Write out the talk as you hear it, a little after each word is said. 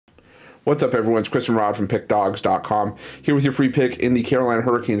What's up, everyone? It's Chris and Rod from Pickdawgz.com here with your free pick in the Carolina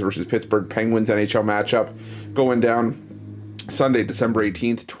Hurricanes versus Pittsburgh Penguins NHL matchup going down Sunday, December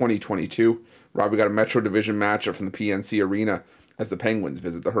 18th, 2022. Rob, we got a Metro Division matchup from the PNC Arena as the Penguins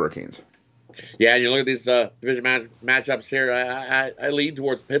visit the Hurricanes. Yeah, and you look at these division matchups here. I lean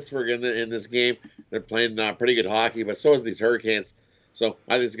towards Pittsburgh in this game. They're playing pretty good hockey, but so is these Hurricanes. So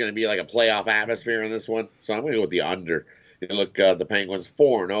I think it's going to be like a playoff atmosphere in this one. So I'm going to go with the under. You look, the Penguins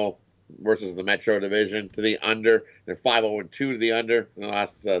 4-0 versus the Metro Division to the under. They're 5-0-2 to the under in the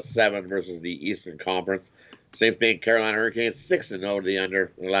last 7 versus the Eastern Conference. Same thing, Carolina Hurricanes 6-0 to the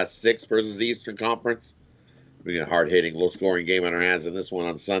under in the last 6 versus the Eastern Conference. We got a hard-hitting, low-scoring game on our hands in this one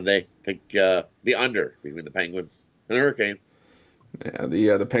on Sunday. I think the under between the Penguins and the Hurricanes.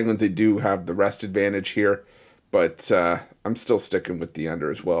 Yeah, the Penguins, they do have the rest advantage here, but I'm still sticking with the under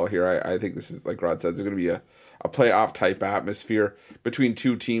as well here. I think this is, like Rod said, it's going to be a playoff type atmosphere between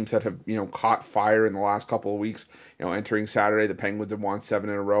two teams that have caught fire in the last couple of weeks. Entering Saturday, the Penguins have won 7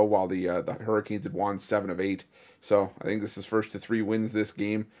 in a row, while the Hurricanes had won 7 of 8. So I think this is first to 3 wins this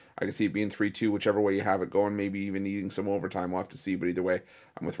game. I can see it being 3-2, whichever way you have it going. Maybe even needing some overtime. We'll have to see. But either way,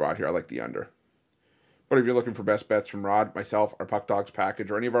 I'm with Rod here. I like the under. But if you're looking for best bets from Rod, myself, our Puck Dawgz package,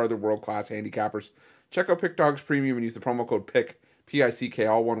 or any of our other world-class handicappers, check out Pick Dawgz Premium and use the promo code PICK, P-I-C-K,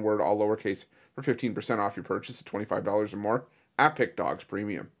 all one word, all lowercase, for 15% off your purchase of $25 or more at Pick Dawgz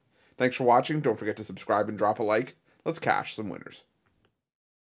Premium. Thanks for watching. Don't forget to subscribe and drop a like. Let's cash some winners.